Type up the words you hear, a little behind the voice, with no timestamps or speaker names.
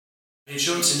The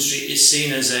insurance industry is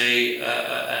seen as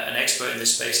an expert in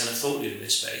this space and a thought leader in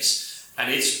this space,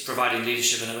 and it's providing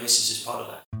leadership, and Oasis is part of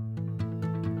that.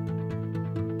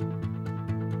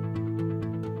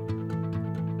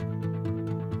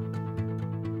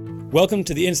 Welcome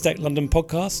to the Instec London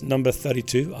podcast, number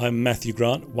 32. I'm Matthew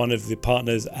Grant, one of the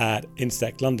partners at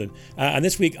Instec London. And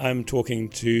this week I'm talking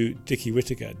to Dickie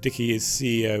Whitaker. Dickie is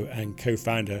CEO and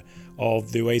co-founder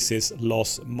of the Oasis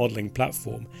loss modelling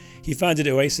platform. He founded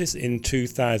Oasis in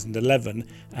 2011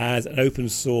 as an open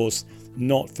source,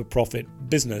 not-for-profit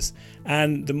business.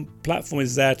 And the platform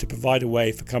is there to provide a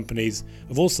way for companies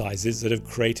of all sizes that have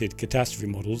created catastrophe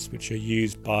models, which are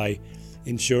used by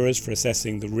insurers for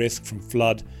assessing the risk from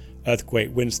flood, earthquake,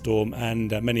 windstorm,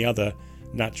 and many other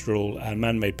natural and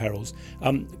man-made perils,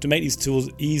 to make these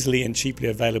tools easily and cheaply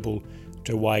available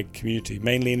to a wide community,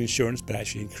 mainly in insurance, but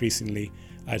actually increasingly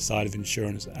outside of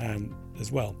insurance and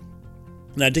as well.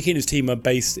 Now, Dickie and his team are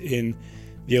based in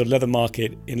the old leather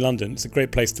market in London. It's a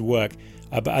great place to work,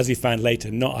 but as we found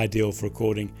later, not ideal for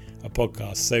recording a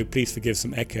podcast. So please forgive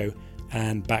some echo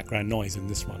and background noise in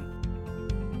this one.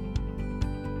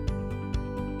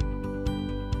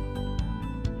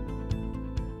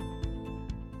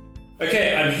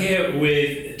 Okay, I'm here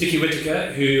with Dickie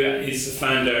Whitaker, who is the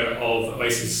founder of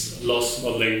Oasis loss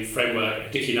modelling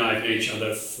framework. Dickie and I have known each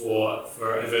other for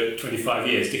over 25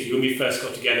 years. Dickie, when we first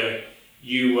got together,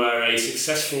 you were a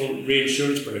successful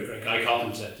reinsurance broker at Guy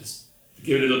Carpenter. Just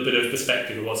give a little bit of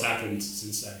perspective of what's happened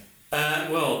since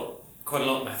then. Well, quite a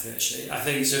lot, Matthew, actually. I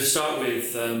think, so to start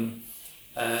with,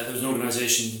 there was an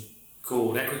organisation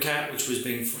called Equicat, which was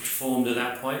being formed at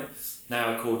that point,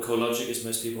 now called CoreLogic, as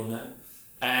most people know.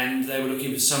 And they were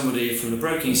looking for somebody from the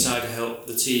broking side to help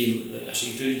the team, that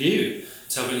actually included you,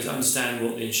 to help us understand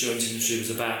what the insurance industry was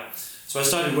about. So I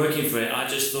started working for it. I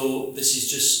just thought this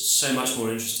is just so much more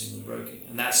interesting than broking.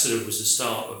 And that sort of was the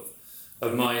start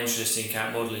of my interest in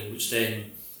cat modelling, which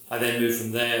then I moved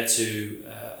from there to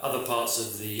other parts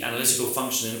of the analytical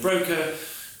function in a broker,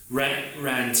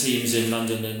 ran teams in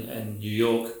London and New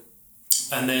York,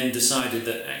 and then decided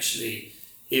that actually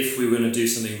if we were going to do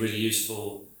something really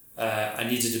useful, I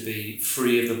needed to be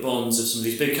free of the bonds of some of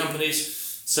these big companies.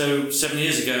 So 7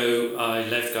 years ago, I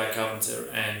left Guy Carpenter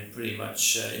and pretty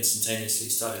much instantaneously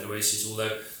started Oasis,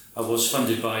 although I was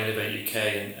funded by Innovate UK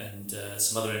and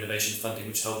some other innovation funding,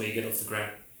 which helped me get off the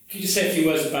ground. Can you just say a few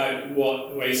words about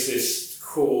what Oasis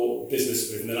core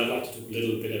business with, and then I'd like to talk a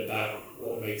little bit about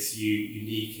what makes you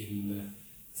unique in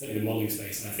certainly the modelling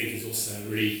space, and I think it's also a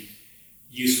really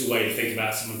useful way to think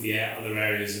about some of the other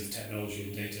areas of technology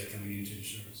and data coming into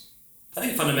insurance. I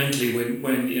think fundamentally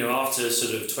when after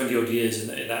sort of 20 odd years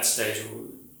at that stage, or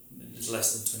a little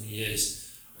less than 20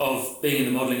 years of being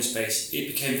in the modelling space, it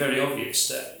became very obvious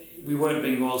that we weren't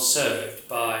being well served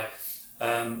by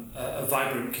a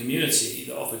vibrant community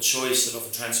that offered choice, that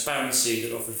offered transparency,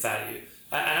 that offered value,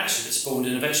 and actually that spawned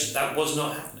innovation. That was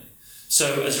not happening.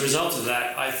 So as a result of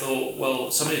that, I thought,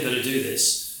 well, somebody's got to do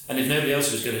this, and if nobody else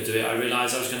was going to do it, I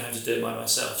realised I was going to have to do it by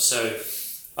myself. So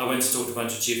I went to talk to a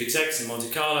bunch of chief execs in Monte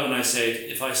Carlo, and I said,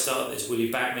 if I start this, will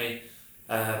you back me?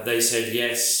 They said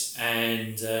yes,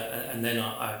 and then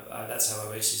that's how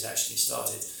Oasis actually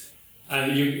started.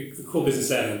 And the core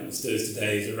business element still is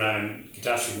today is around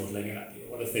catastrophe modelling. And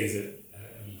one of the things that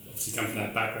obviously come from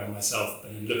that background myself,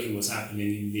 and looking what's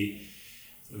happening in the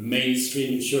sort of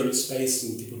mainstream insurance space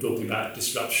and people talking about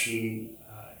disruption,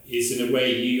 is in a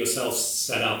way you yourself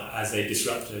set up as a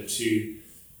disruptor to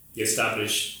the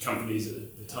established companies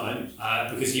at the time,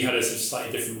 because you had a sort of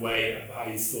slightly different way of how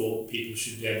you thought people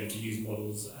should be able to use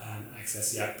models and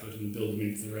access the output and build them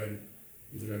into their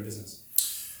own business.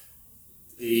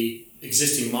 The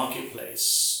existing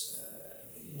marketplace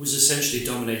was essentially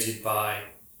dominated by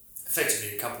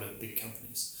effectively a couple of big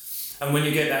companies. And when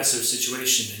you get that sort of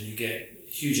situation and you get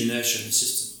huge inertia in the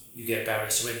system, you get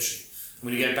barriers to entry. And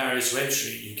when you get barriers to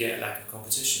entry, you get lack of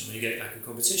competition. When you get lack of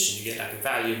competition, you get lack of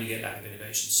value and you get lack of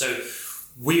innovation. So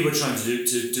we were trying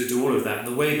to do all of that. And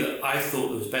the way that I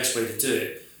thought was the best way to do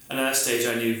it, and at that stage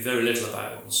I knew very little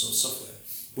about open source software,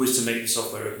 was to make the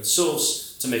software open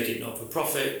source, to make it not for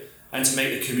profit, and to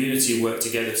make the community work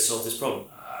together to solve this problem.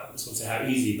 I just want to say how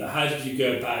easy, but how did you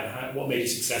go about, what made you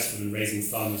successful in raising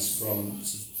funds from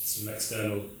some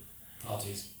external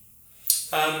parties?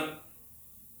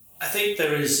 I think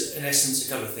there is, in essence, a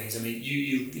couple of things. I mean,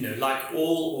 you like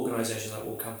all organisations, like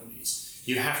all companies,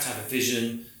 you have to have a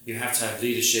vision, you have to have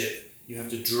leadership, you have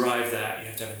to drive that, you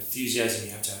have to have enthusiasm,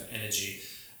 you have to have energy,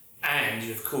 and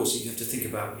of course you have to think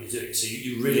about what you're doing. So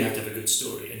you really have to have a good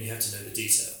story, and you have to know the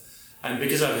detail. And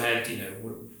because I've had,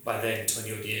 by then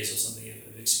 20 odd years or something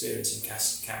of experience in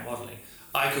cat modelling,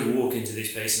 I could walk into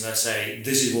this place and I say,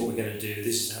 this is what we're going to do,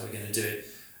 this is how we're going to do it,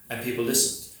 and people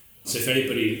listened. So for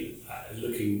anybody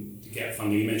looking to get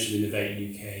funding, you mentioned Innovate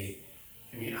UK,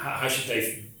 I mean, how should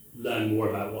they learn more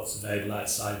about what's available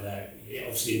outside there,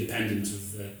 obviously independent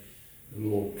of the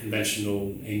more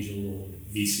conventional angel or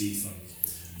VC funds?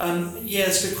 Yeah,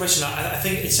 that's a good question. I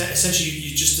think it's essentially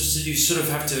you sort of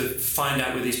have to find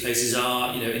out where these places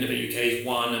are. Innovate UK is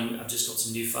one, and I've just got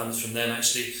some new funds from them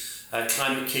actually.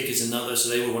 Climate Kick is another, so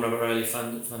they were one of our early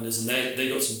funders, and they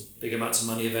got some big amounts of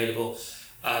money available.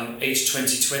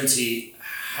 H2020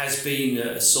 has been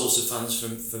a source of funds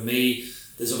for me.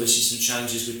 There's obviously some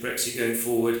challenges with Brexit going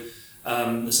forward.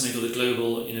 There's something called the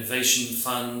Global Innovation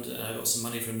Fund, and I got some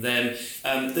money from them.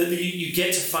 You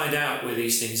get to find out where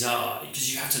these things are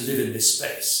because you have to live in this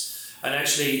space. And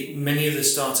actually, many of the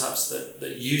startups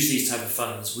that use these type of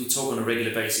funds, we talk on a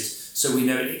regular basis, so we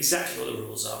know exactly what the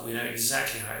rules are, we know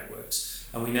exactly how it works,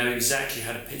 and we know exactly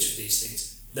how to pitch for these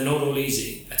things. They're not all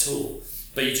easy at all,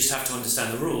 but you just have to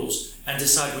understand the rules and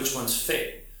decide which ones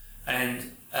fit.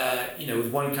 And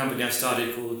with one company I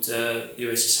started called the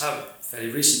Oasis Hub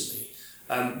fairly recently,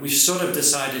 we've sort of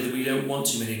decided that we don't want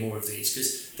too many more of these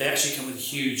because they actually come with a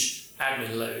huge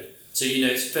admin load. So,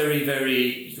 it's very,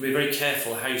 very, you can be very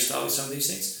careful how you start with some of these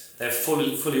things. They're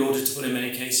fully auditable in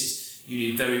many cases. You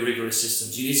need very rigorous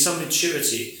systems. You need some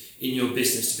maturity in your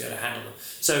business to be able to handle them.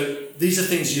 So these are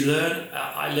things you learn.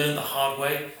 I learned the hard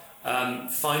way.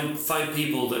 Find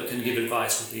people that can give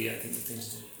advice would be, I think, the thing to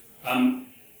do.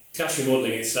 Catastrophe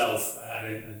modelling itself,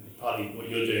 and partly what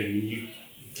you're doing, you've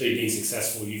clearly been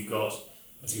successful. You've got,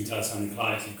 as you can tell us how many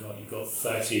clients you've got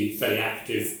 30 fairly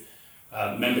active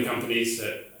member companies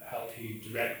that help you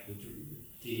direct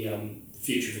the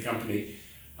future of the company.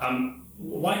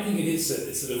 Why do you think it is that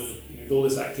it's sort of, with all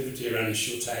this activity around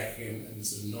insurtech and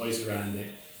sort of noise around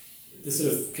it, the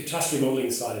sort of catastrophe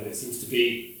modelling side of it seems to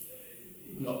be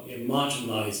not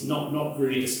marginalised, not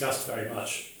really discussed very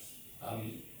much.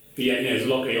 But yeah, there's a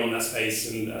lot going on in that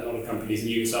space, and a lot of companies, and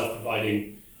you yourself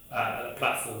providing a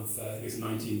platform for, I think it's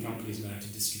 19 companies now to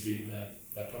distribute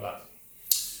their product.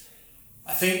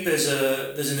 I think there's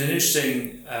an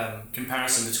interesting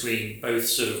comparison between both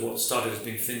sort of what started as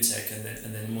being fintech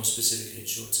and then more specifically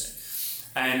insurtech,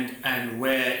 and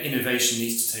where innovation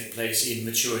needs to take place in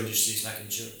mature industries like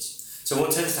insurance. So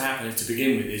what tends to happen is, to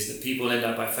begin with, is that people end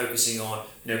up by focusing on,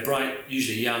 bright,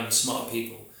 usually young, smart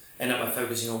people end up by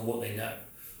focusing on what they know.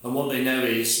 And what they know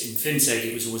is, in fintech,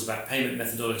 it was always about payment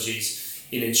methodologies.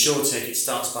 In insurtech, it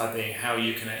starts by being how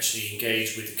you can actually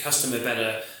engage with the customer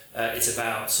better. It's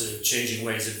about sort of changing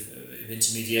ways of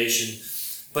intermediation.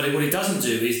 But what it doesn't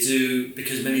do is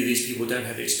because many of these people don't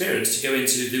have the experience, to go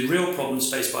into the real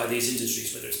problems faced by these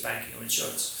industries, whether it's banking or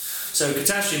insurance. So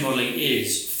catastrophe modelling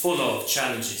is full of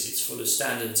challenges. It's full of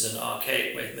standards and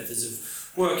archaic methods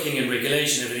of working and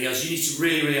regulation and everything else. You need to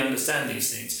really, really understand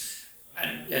these things.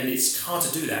 And it's hard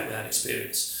to do that without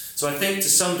experience. So I think to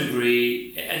some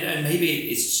degree, and maybe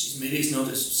it's not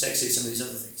as sexy as some of these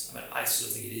other things. I mean, I still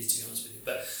think it is, to be honest with you.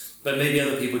 But maybe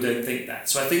other people don't think that.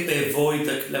 So I think they avoid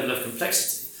the level of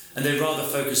complexity, and they rather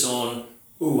focus on,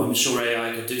 I'm sure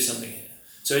AI could do something here.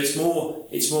 So it's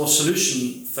more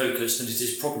solution focused than it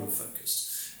is problem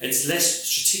focused. It's less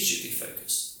strategically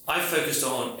focused. I focused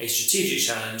on a strategic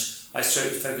challenge. I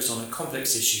focused on a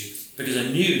complex issue because I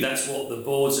knew that's what the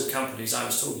boards of companies I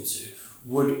was talking to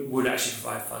would actually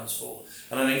provide funds for.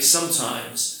 And I think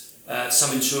sometimes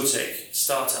some insurtech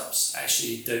startups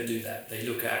actually don't do that. They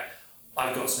look at,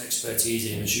 I've got some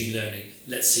expertise in machine learning,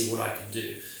 let's see what I can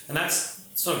do. And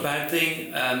it's not a bad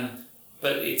thing,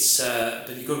 but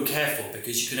you've got to be careful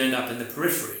because you can end up in the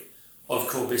periphery of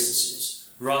core businesses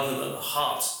rather than the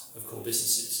heart of core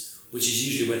businesses, which is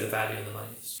usually where the value and the money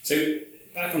is. So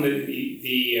back on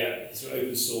the sort of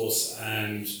open source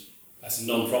and as a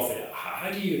non-profit,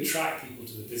 how do you attract people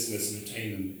to the business and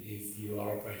retain them if you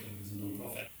are operating as a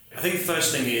non-profit? I think the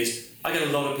first thing is, I get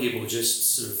a lot of people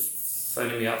just sort of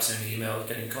phoning me up, sending me email,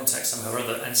 getting in contact somehow or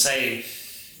other and saying,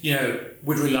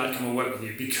 would really like to come and work with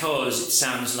you because it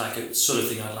sounds like a sort of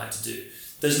thing I'd like to do.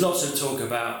 There's lots of talk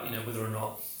about, whether or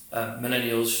not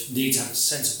millennials need to have a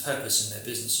sense of purpose in their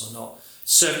business or not.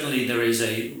 Certainly there is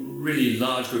a really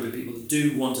large group of people that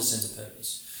do want a sense of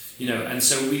purpose, and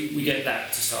so we get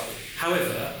that to start with.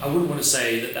 However, I wouldn't want to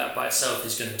say that by itself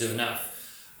is going to do enough.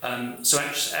 So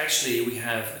actually we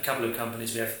have a couple of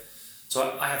companies.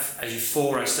 I have actually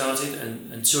 4 I started,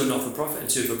 and 2 are not for profit and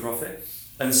 2 for profit.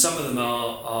 And some of them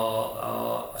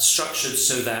are structured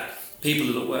so that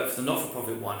people that work for the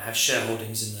not-for-profit one have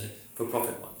shareholdings in the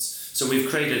for-profit ones. So we've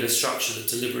created a structure that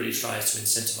deliberately tries to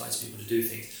incentivize people to do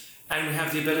things. And we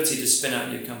have the ability to spin out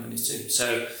new companies too.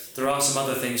 So there are some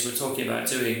other things we're talking about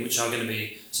doing, which are going to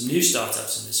be some new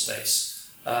startups in this space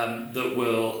that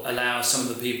will allow some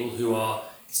of the people who are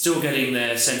still getting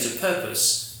their sense of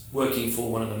purpose working for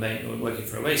one of the main, or working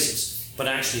for Oasis, but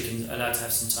actually can allow to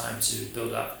have some time to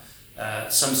build up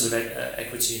some sort of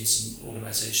equity in some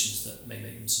organisations that may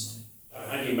make them some money.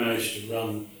 How do you manage to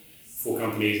run 4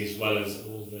 companies as well as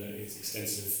all the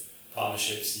extensive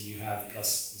partnerships that you have,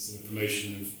 plus the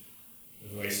promotion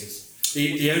of Oasis?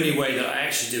 The only way that I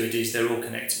actually do it is they're all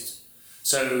connected.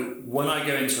 So when I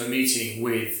go into a meeting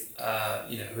with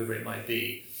whoever it might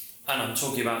be, and I'm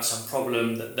talking about some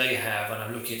problem that they have and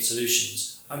I'm looking at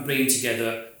solutions, I'm bringing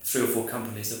together 3 or 4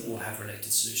 companies that all have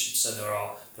related solutions. So there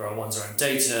are ones around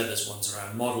data, there's ones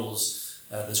around models,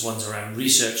 there's ones around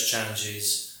research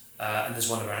challenges, and there's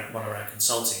one around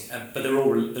consulting. But they're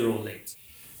all linked.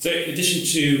 So in addition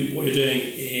to what you're doing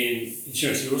in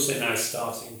insurance, you're also now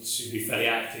starting to be fairly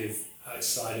active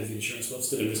outside of the insurance world,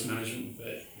 still in risk management,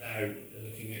 but now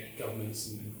looking at governments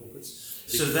and corporates.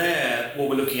 So there, what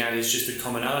we're looking at is just the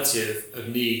commonality of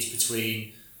needs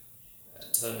between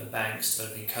developing banks,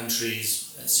 developing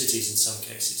countries, cities in some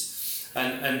cases.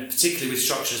 And particularly with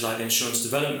structures like the Insurance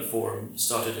Development Forum,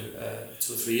 started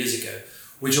 2 or 3 years ago,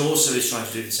 which also is trying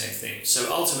to do the same thing.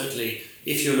 So ultimately,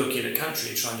 if you're looking at a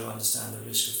country trying to understand the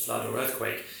risk of flood or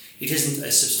earthquake, it isn't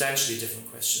a substantially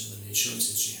different question than the insurance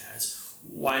industry has.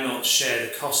 Why not share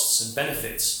the costs and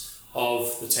benefits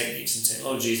of the techniques and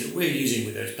technologies that we're using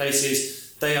with those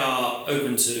places? They are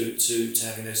open to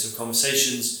having those sort of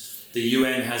conversations. The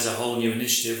UN has a whole new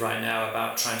initiative right now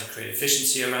about trying to create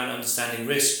efficiency around understanding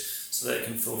risk so that it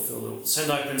can fulfill the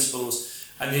Sendai principles.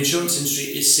 And the insurance industry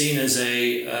is seen as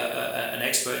an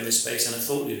expert in this space and a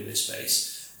thought leader in this space.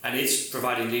 And it's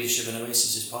providing leadership, and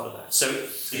Oasis is part of that. So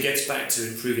it gets back to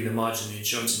improving the margin in the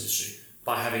insurance industry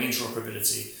by having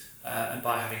interoperability and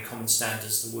by having common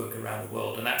standards that work around the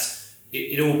world. And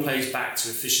it all plays back to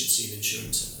efficiency in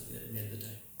insurance at the end of the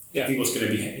day. Yeah, I think what's going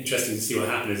to be interesting to see what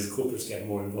happens is corporates get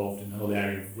more involved in the whole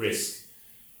area of risk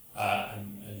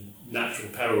and natural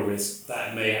peril risk.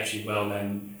 That may actually well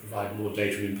then provide more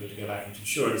data input to go back into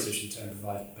insurance, which in turn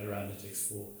provide better analytics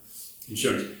for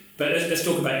insurance. But let's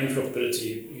talk about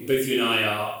interoperability. Both you and I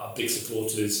are big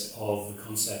supporters of the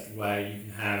concept where you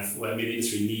can have, where maybe the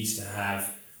industry needs to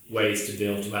have ways to be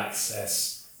able to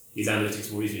access these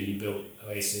analytics more easily. You built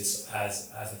Oasis as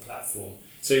a platform.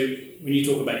 So when you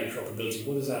talk about interoperability,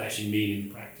 what does that actually mean in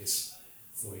practice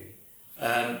for you?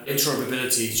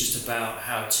 Interoperability is just about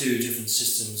how 2 different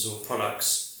systems or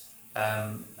products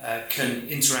can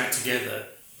interact together.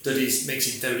 That makes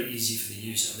it very easy for the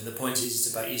user. I mean, the point is it's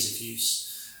about ease of use.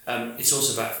 It's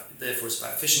also about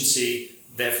efficiency.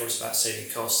 Therefore, it's about saving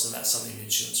costs, and that's something the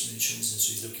insurance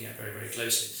industry is looking at very, very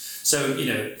closely. So,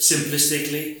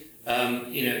 simplistically,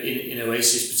 in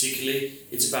Oasis particularly,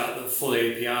 it's about the full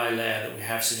API layer that we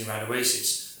have sitting around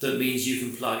Oasis. That means you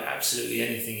can plug absolutely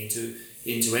anything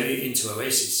into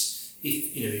Oasis,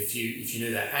 if you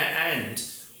know that. And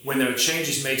when there are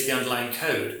changes made to the underlying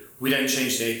code, we don't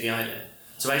change the API layer.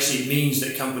 So actually, it means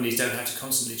that companies don't have to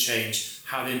constantly change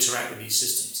how they interact with these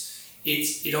systems.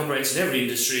 It operates in every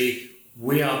industry.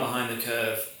 We are behind the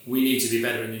curve. We need to be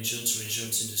better in the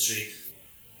insurance industry.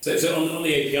 So on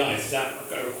the APIs, is that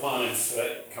a requirement for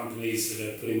companies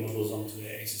that are putting models onto the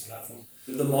Oasis platform?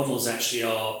 The models actually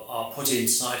are put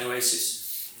inside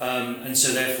Oasis, and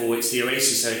so therefore it's the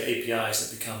Oasis APIs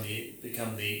that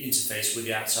become the interface with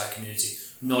the outside community,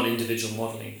 not individual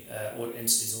modeling or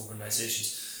entities or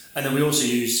organizations. And then we also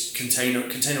use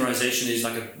containerization is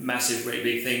like a massive, great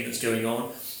big thing that's going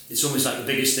on. It's almost like the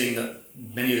biggest thing that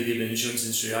many of the people in the insurance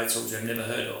industry I talk to have never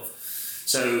heard of.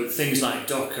 So things like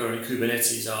Docker and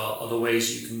Kubernetes are the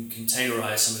ways you can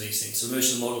containerize some of these things. So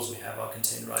most of the models we have are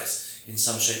containerized in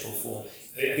some shape or form.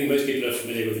 I think most people are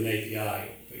familiar with an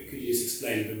API, but could you just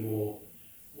explain a bit more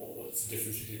what's the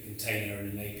difference between a container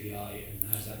and an API, and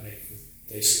how does that make the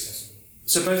data accessible?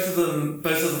 So both of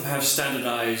them have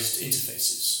standardized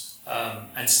interfaces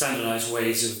and standardized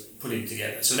ways of putting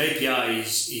together. So an API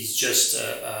is just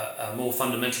a more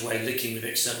fundamental way of linking with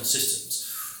external systems.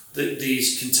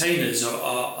 These containers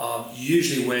are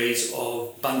usually ways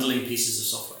of bundling pieces of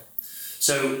software.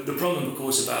 So the problem, of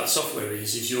course, about software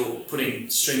is you're putting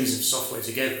strings of software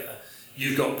together,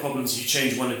 you've got problems. If you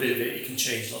change one bit of it, it can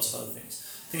change lots of other things.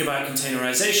 The thing about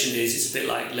containerization is it's a bit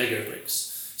like Lego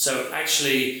bricks. So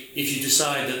actually, if you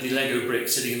decide that the Lego brick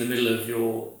sitting in the middle of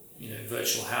your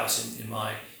virtual house in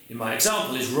my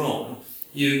example is wrong,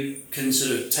 you can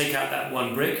sort of take out that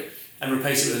one brick and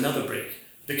replace it with another brick,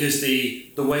 because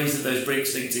the ways that those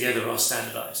bricks link together are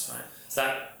standardized, right? So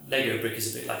that Lego brick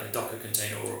is a bit like a Docker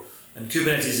container And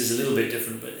Kubernetes is a little bit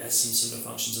different, but it has some similar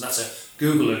functions. And that's a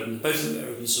Google open. Both of them are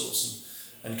open source,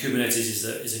 and Kubernetes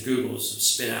is a Google sort of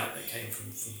spin out that came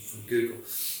from Google.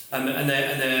 And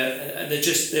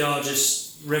they are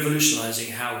just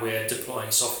revolutionising how we're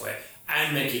deploying software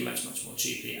and making it much more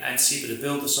cheaply and cheaper to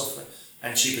build the software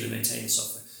and cheaper to maintain the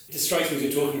software. It strikes me as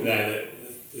you're talking there that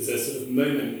there's a sort of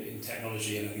moment in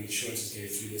technology, and I think insurances go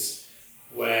through this,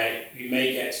 where we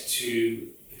may get to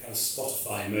the kind of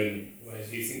Spotify moment, where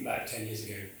if you think back 10 years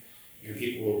ago,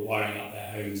 people were wiring up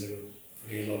their homes, they were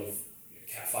putting a lot of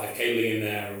Cat5 cabling in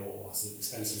there or sort of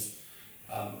expensive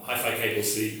hi-fi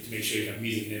cables to make sure you have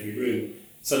music in every room.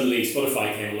 Suddenly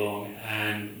Spotify came along,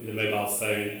 and with a mobile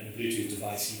phone and a Bluetooth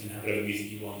device you can have whatever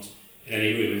music you want in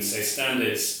any room. And so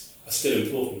standards are still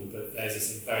important, but there's a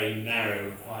sort of very narrow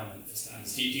requirement for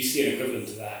standards. Do you see an equivalent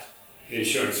to that in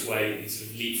insurance, where you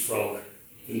sort of leapfrog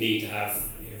the need to have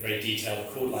very detailed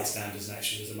accord-like standards, and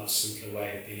actually there's a much simpler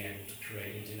way of being able to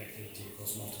create interconnectivity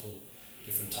across multiple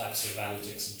different types of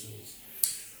analytics and tools?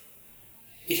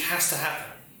 It has to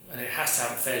happen, and it has to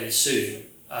happen fairly soon.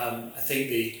 I think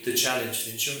the challenge for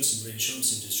the insurance and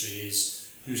reinsurance industry is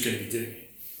who's going to be doing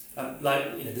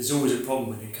it. There's always a problem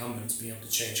with incumbents being able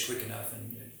to change quick enough,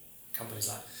 and companies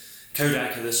like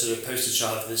Kodak are the sort of poster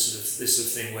child for this sort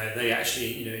of thing, where they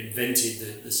actually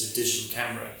invented the sort of digital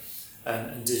camera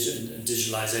and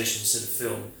digitalization instead of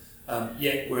film.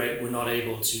 Yet we're not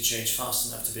able to change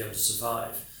fast enough to be able to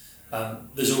survive.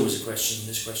 There's always a question, and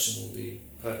this question will be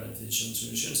pertinent to the insurance and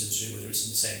reinsurance industry, whether it's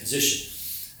in the same position.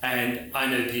 And I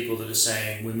know people that are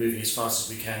saying we're moving as fast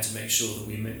as we can to make sure that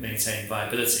we maintain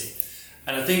viability.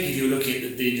 And I think if you're looking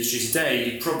at the industry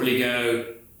today, you'd probably go,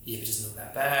 yeah, it doesn't look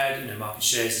that bad. Market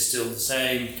shares are still the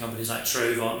same. Companies like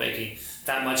Trove aren't making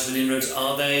that much of an inroads,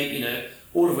 are they?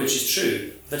 All of which is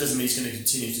true. That doesn't mean it's going to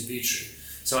continue to be true.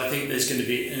 So I think there's going to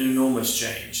be an enormous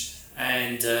change,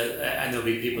 and there'll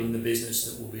be people in the business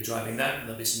that will be driving that, and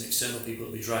there'll be some external people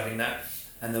that will be driving that.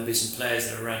 And there'll be some players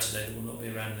that are around today that will not be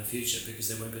around in the future because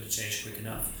they won't be able to change quick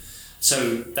enough.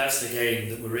 So that's the game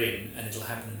that we're in, and it'll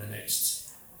happen in the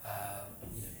next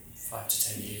 5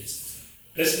 to 10 years.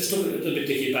 Let's talk a little bit,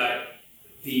 Dickie, about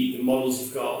the models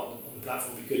you've got on the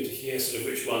platform. It'd be good to hear sort of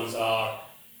which ones are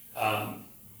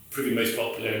proving most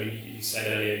popular. I mean, you said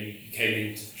earlier you came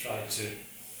in to try to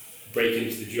break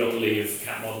into the duopoly of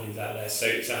cat modelling out there. So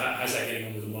how's that getting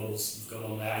on with the models you've got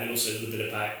on there? And also a little bit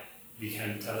about, you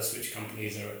can tell us which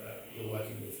companies you're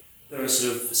working with. There are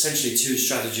sort of essentially two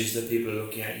strategies that people are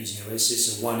looking at using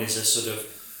Oasis. And one is a sort of,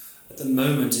 at the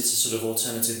moment, it's a sort of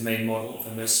alternative main model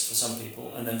for some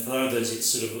people, and then for others,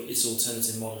 it's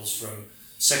alternative models from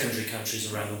secondary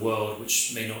countries around the world,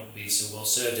 which may not be so well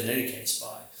served in any case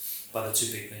by the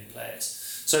two big main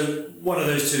players. So one of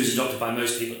those two is adopted by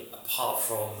most people, apart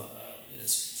from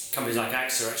companies like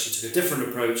AXA actually took a different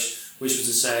approach, which was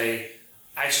to say,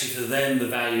 actually for them the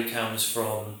value comes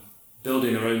from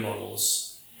building their own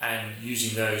models and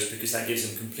using those, because that gives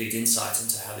them complete insight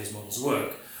into how these models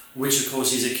work, which of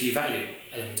course is a key value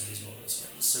element of these models.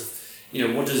 Right? So,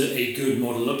 what does a good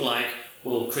model look like?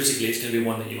 Well, critically, it's going to be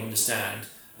one that you understand,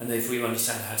 and therefore you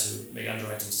understand how to make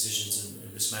underwriting decisions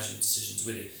and risk management decisions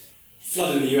with it.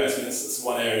 Flood in the US, that's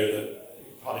one area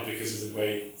that, partly because of the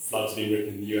way floods have been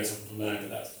written in the US up until now,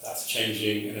 but that's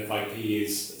changing, and FIP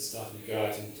is starting to go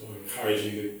out and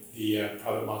encouraging the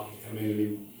private market to come in. I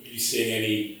mean, are you seeing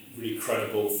any really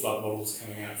credible flood models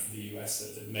coming out for the US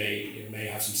that may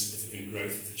have some significant growth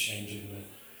with the change in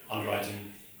the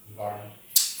underwriting environment?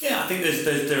 Yeah, I think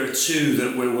there are two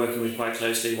that we're working with quite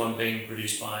closely, one being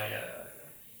produced by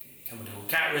a company called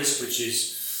CatRisk, which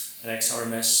is an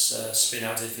ex-RMS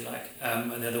spin-out, if you like,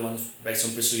 and the other one's based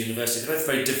on Bristol University. They're both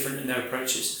very different in their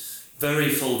approaches. Very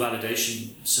full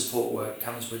validation support work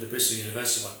comes with the Bristol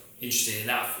University one, interesting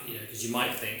enough, because you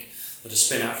might think that a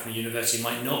spin-out from a university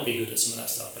might not be good at some of that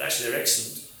stuff, but actually they're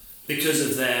excellent because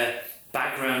of their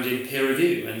background in peer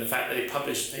review and the fact that they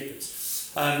publish papers.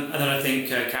 And then I think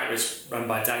CatRisk, run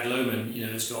by Dag Lohman,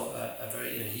 has got a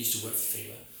very, he used to work for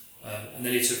FEMA, and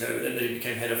then he took over, then he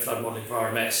became head of flood modelling for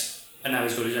RMS, and now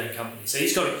he's got his own company. So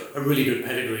he's got a really good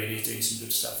pedigree, and he's doing some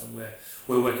good stuff, and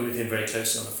we're working with him very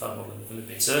closely on a flood model in the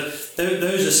Philippines. So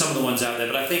those are some of the ones out there,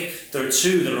 but I think there are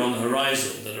two that are on the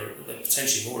horizon that are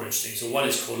potentially more interesting. So one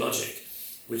is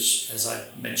CoreLogic, which, as I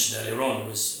mentioned earlier on,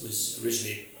 was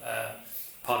originally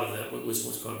part of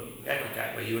what's called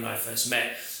EquiCat, where you and I first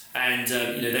met, and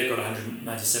they've got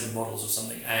 197 models or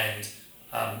something, and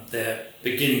they're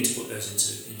beginning to put those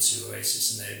into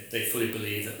Oasis, and they fully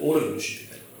believe that all of them should be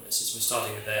available on Oasis. We're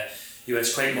starting with their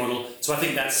US Quake model, so I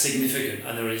think that's significant,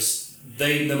 and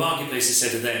the marketplace has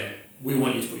said to them, we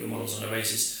want you to put your models on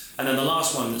Oasis, And then the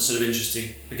last one that's sort of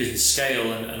interesting because of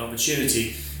scale and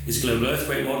opportunity is Global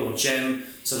Earthquake Model, or GEM.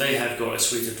 So they have got a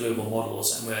suite of global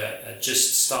models, and we're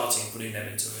just starting putting them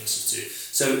into Oasis too.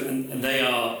 So and they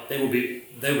will be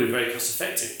very cost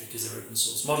effective because they're open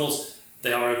source models.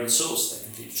 They are open source. They're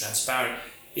completely transparent.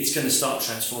 It's going to start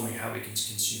transforming how we can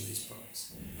consume these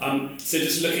products. So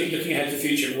just looking ahead to the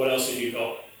future, what else have you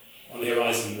got on the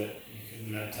horizon that you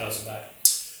can tell us about?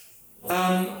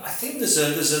 I think there's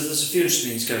a few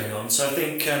interesting things going on. So I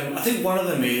think one of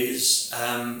them is,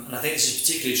 and I think this is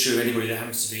particularly true of anybody that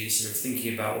happens to be sort of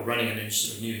thinking about or running a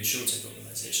sort of new insurtech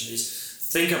organisation, is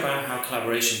think about how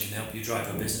collaboration can help you drive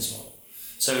your business model.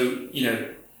 So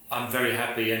I'm very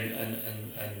happy and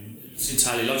it's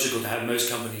entirely logical to have most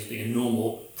companies being a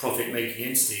normal profit-making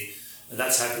entity.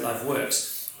 That's how life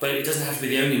works. But it doesn't have to be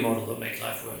the only model that makes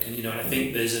life work. And I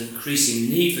think there's an increasing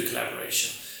need for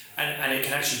collaboration. And it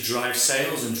can actually drive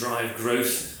sales and drive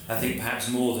growth, I think perhaps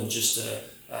more than just a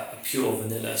pure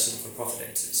vanilla sort of a profit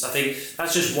entity. So I think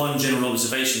that's just one general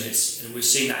observation. And we're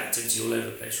seeing that activity all over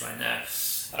the place right now.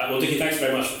 Well, Dickie, thanks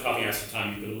very much for carving out some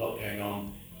time. You've got a lot going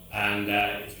on, and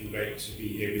it's been great to be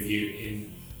here with you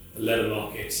in the leather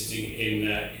market, sitting in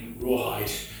Rawhide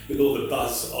with all the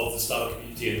buzz of the startup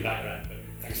community in the background. But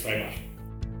thanks very much.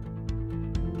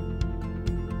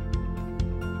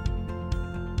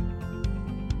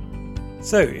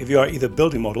 So, if you are either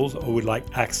building models or would like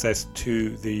access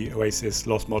to the Oasis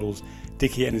loss models,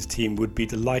 Dickie and his team would be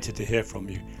delighted to hear from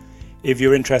you. If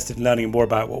you're interested in learning more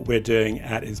about what we're doing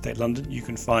at Instech London, you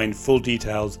can find full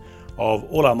details of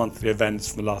all our monthly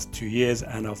events from the last 2 years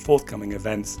and our forthcoming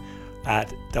events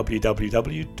at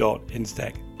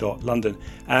www.instech.london.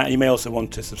 You may also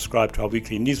want to subscribe to our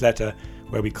weekly newsletter,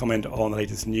 where we comment on the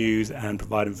latest news and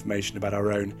provide information about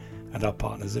our own and our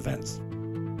partners' events.